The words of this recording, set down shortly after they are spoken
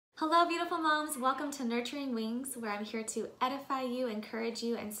Hello, beautiful moms. Welcome to Nurturing Wings, where I'm here to edify you, encourage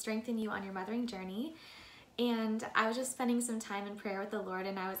you, and strengthen you on your mothering journey. And I was just spending some time in prayer with the Lord,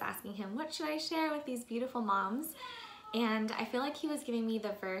 and I was asking him, what should I share with these beautiful moms? And I feel like he was giving me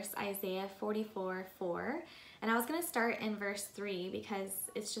the verse Isaiah 44:4. And I was going to start in verse 3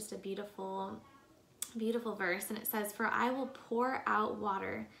 because it's just a beautiful, beautiful verse. And it says, "For I will pour out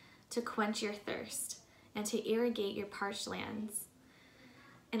water to quench your thirst and to irrigate your parched lands.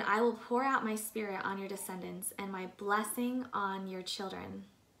 And I will pour out my spirit on your descendants and my blessing on your children.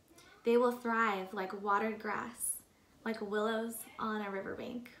 They will thrive like watered grass, like willows on a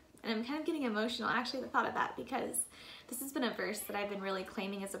riverbank." And I'm kind of getting emotional actually at the thought of that, because this has been a verse that I've been really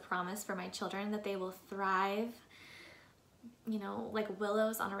claiming as a promise for my children, that they will thrive, like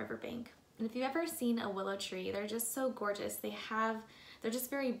willows on a riverbank. And if you've ever seen a willow tree, they're just so gorgeous. They're just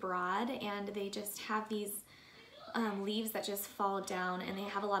very broad, and they just have these leaves that just fall down, and they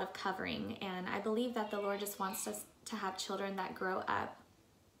have a lot of covering. And I believe that the Lord just wants us to have children that grow up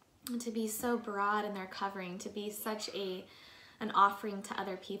and to be so broad in their covering, to be such an offering to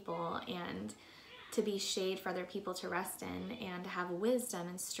other people, and to be shade for other people to rest in, and to have wisdom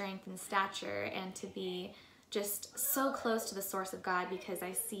and strength and stature, and to be just so close to the source of God, because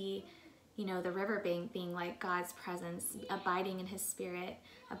I see the riverbank being like God's presence, abiding in his spirit,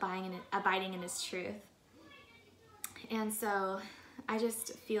 abiding in his truth. And so I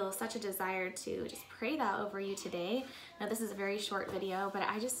just feel such a desire to just pray that over you today. Now, this is a very short video, but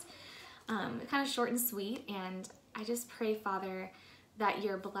I just, kind of short and sweet. And I just pray, Father, that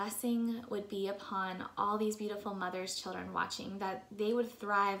your blessing would be upon all these beautiful mothers, children watching, that they would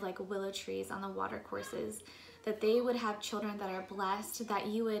thrive like willow trees on the water courses, that they would have children that are blessed, that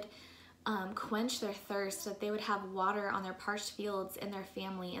you would quench their thirst, that they would have water on their parched fields in their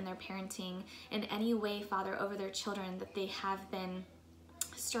family and their parenting in any way, Father, over their children, that they have been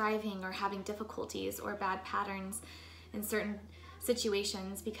striving or having difficulties or bad patterns in certain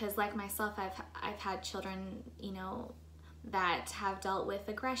situations. Because like myself, I've had children, that have dealt with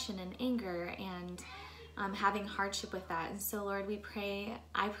aggression and anger and having hardship with that. And so, Lord,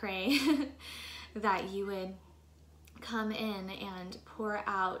 I pray that you would come in and pour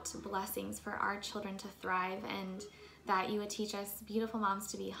out blessings for our children to thrive, and that you would teach us beautiful moms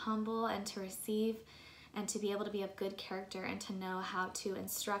to be humble and to receive and to be able to be of good character, and to know how to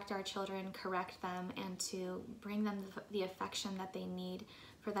instruct our children, correct them, and to bring them the affection that they need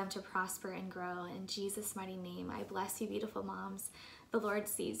for them to prosper and grow. In Jesus' mighty name, I bless you, beautiful moms. The Lord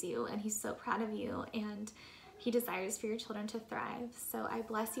sees you, and he's so proud of you, and he desires for your children to thrive. So I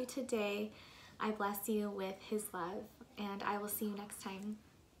bless you today. I bless you with his love, and I will see you next time.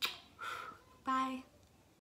 Bye.